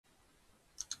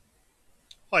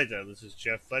Hi there, this is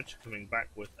Jeff Fletcher coming back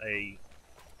with a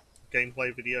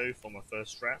gameplay video for my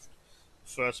first draft.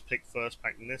 First pick, first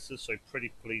pack Nissa, so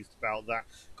pretty pleased about that.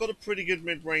 Got a pretty good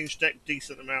mid-range deck,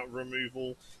 decent amount of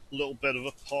removal, a little bit of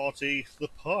a party,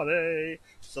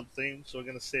 something. So we're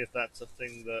going to see if that's a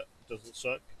thing that doesn't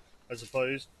suck, I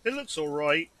suppose. It looks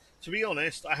alright. To be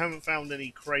honest, I haven't found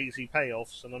any crazy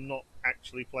payoffs, and I'm not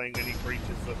actually playing any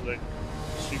creatures that look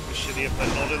super shitty if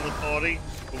they're not in the party.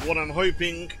 But what I'm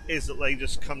hoping is that they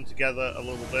just come together a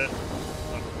little bit.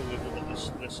 I'm cool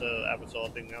with this avatar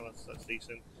thing now, that's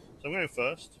decent. So I'm going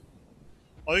first.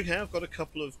 Okay, I've got a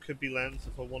couple of could be lands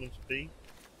if I want them to be.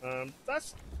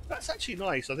 That's actually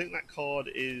nice. I think that card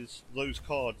is, those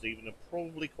cards even, are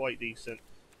probably quite decent.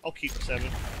 I'll keep the 7.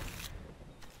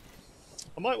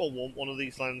 I might well want one of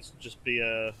these lands to just be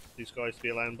these guys to be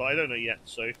a land, but I don't know yet,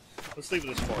 so let's leave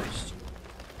it as forest.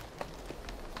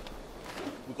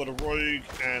 We've got a rogue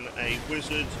and a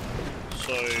wizard,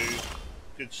 so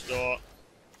good start.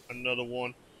 Another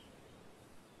one.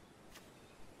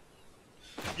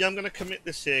 Yeah, I'm going to commit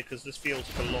this here because this feels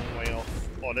like a long way off.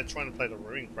 Oh, they're trying to play the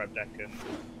Ruin Crab deck, and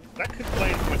that could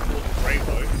play into my Golden Grave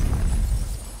though.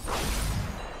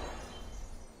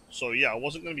 So yeah, I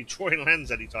wasn't going to be drawing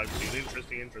lands anytime soon.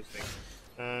 Interesting.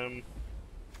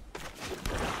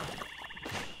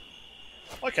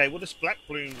 Okay, well this Black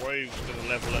Bloom Rogue is going to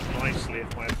level up nicely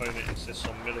if my opponent insists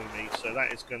on milling me, so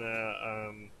that is going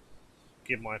to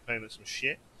give my opponent some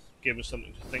shit. Give them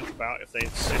something to think about. If they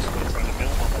insist on trying to mill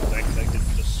my whole deck, they could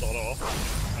just sod off.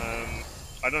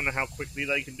 I don't know how quickly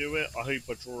they can do it. I hope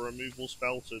I draw a removal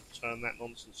spell to turn that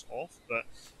nonsense off, but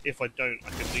if I don't,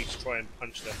 I can at least try and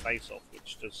punch their face off,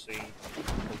 which does seem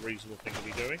a reasonable thing to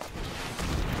be doing.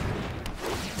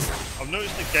 I've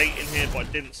noticed a gate in here, but I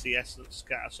didn't see Essence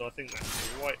Scatter, so I think that's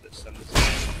right. Let's send this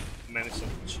in. Menace of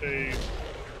 2.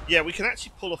 Yeah, we can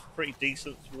actually pull off a pretty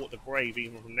decent Thwart the Grave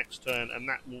even from next turn, and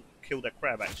that will kill their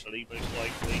crab actually, most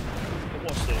likely. But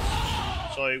what's this?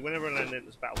 So whenever I land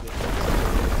enters battle,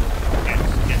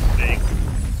 gets big.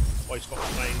 Oh, he's got a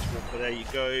Planeswalker, there you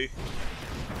go.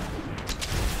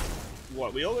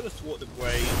 Right, we are going to Thwart the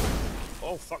Grave.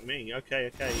 Oh, fuck me.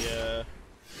 Okay.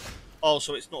 Oh,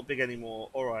 so it's not big anymore.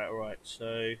 Alright.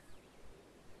 So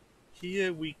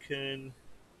here we can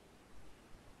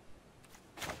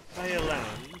pay a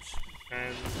land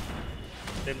and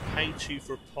then pay 2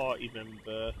 for a party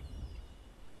member.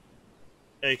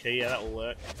 Okay, yeah, that'll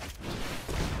work.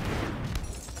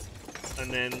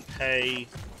 And then pay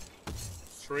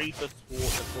 3 for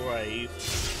Thwart the Grave,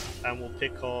 and we'll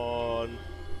pick on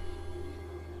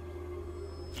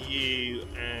you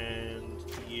and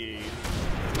you.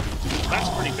 That's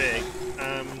pretty big.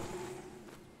 I'm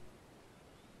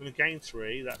going to gain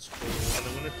 3, that's cool, and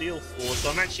I'm going to deal 4, so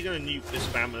I'm actually going to nuke this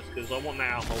Mammoth, because I want that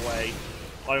out of my way.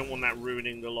 I don't want that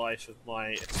ruining the life of my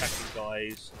attacking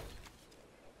guys.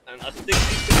 And I think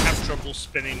he's going to have trouble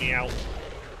spinning me out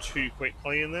too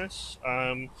quickly in this.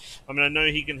 I mean, I know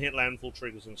he can hit landfall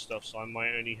triggers and stuff, so I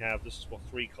might only have, this is what,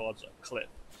 3 cards a clip.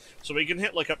 So he can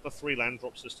hit like up to 3 land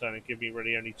drops this turn and give me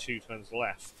really only 2 turns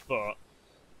left, but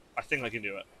I think I can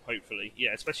do it, hopefully.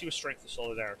 Yeah, especially with Strength of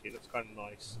Solidarity, that's kind of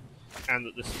nice. And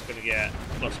that this is going to get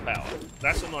plus power.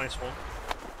 That's a nice one.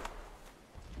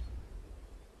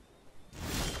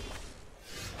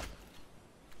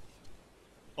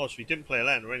 Oh, so he didn't play a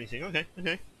land or anything. Okay.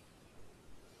 I'm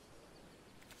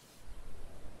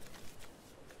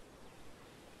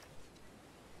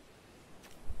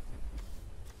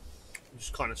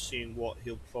just kind of seeing what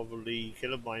he'll probably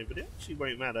kill of mine, but it actually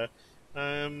won't matter.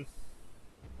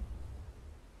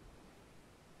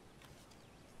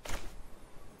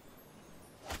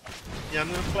 Yeah, I'm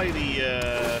going to play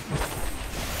the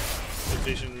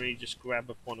Visionary, just grab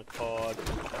upon a card,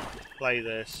 play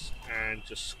this, and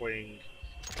just swing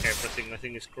everything I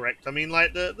think is correct. I mean,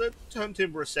 like, the Turn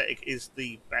Timber Ascetic is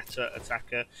the better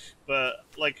attacker, but,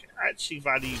 like, I actually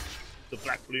value the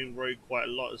Black Bloom Rogue quite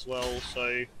a lot as well, so...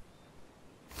 Is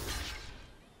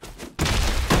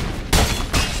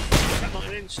that not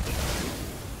an instant?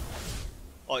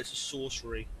 Oh, it's a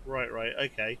sorcery. Right,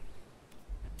 okay.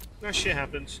 That shit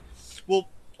happens. Well,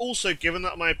 also, given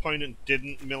that my opponent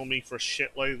didn't mill me for a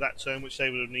shitload that turn, which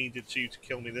they would have needed to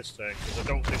kill me this turn, because I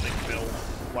don't think they can mill,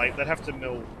 like, they'd have to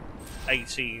mill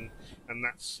 18, and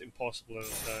that's impossible in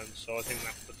a turn, so I think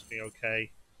that puts me okay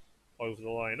over the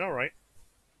line. Alright.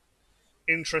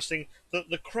 Interesting.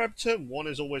 The crab turn 1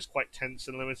 is always quite tense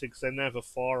and limited, because they're never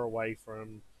far away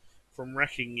from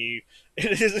wrecking you.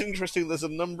 It is interesting, there's a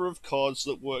number of cards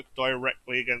that work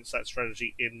directly against that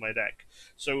strategy in my deck.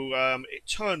 So it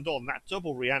turned on, that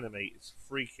double reanimate is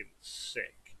freaking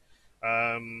sick.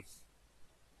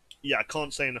 Yeah, I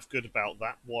can't say enough good about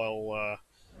that while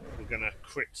we're going to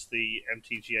crit the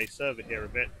MTGA server here a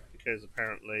bit because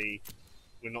apparently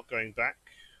we're not going back.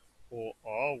 Or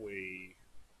are we?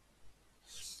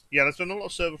 Yeah, there's been a lot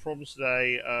of server problems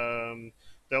today.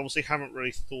 They obviously haven't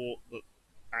really thought that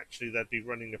actually they'd be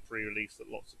running a pre-release that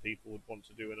lots of people would want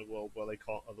to do in a world where they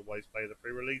can't otherwise play the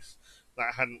pre-release.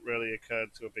 That hadn't really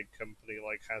occurred to a big company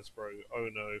like Hasbro. Oh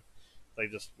no, they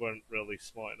just weren't really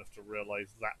smart enough to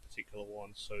realize that particular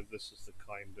one. So this is the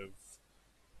kind of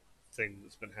thing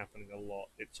that's been happening a lot.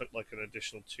 It took like an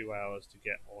additional 2 hours to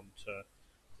get onto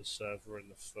the server in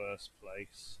the first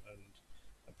place, and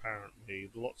apparently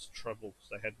lots of trouble because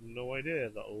they had no idea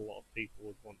that a lot of people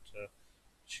would want to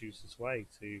choose this way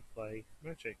to play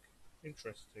Magic.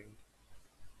 Interesting.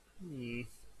 Hmm.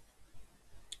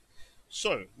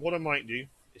 So, what I might do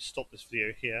is stop this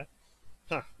video here,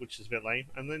 which is a bit lame,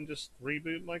 and then just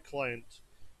reboot my client.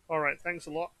 Alright, thanks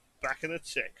a lot. Back in a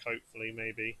tick, hopefully,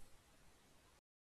 maybe.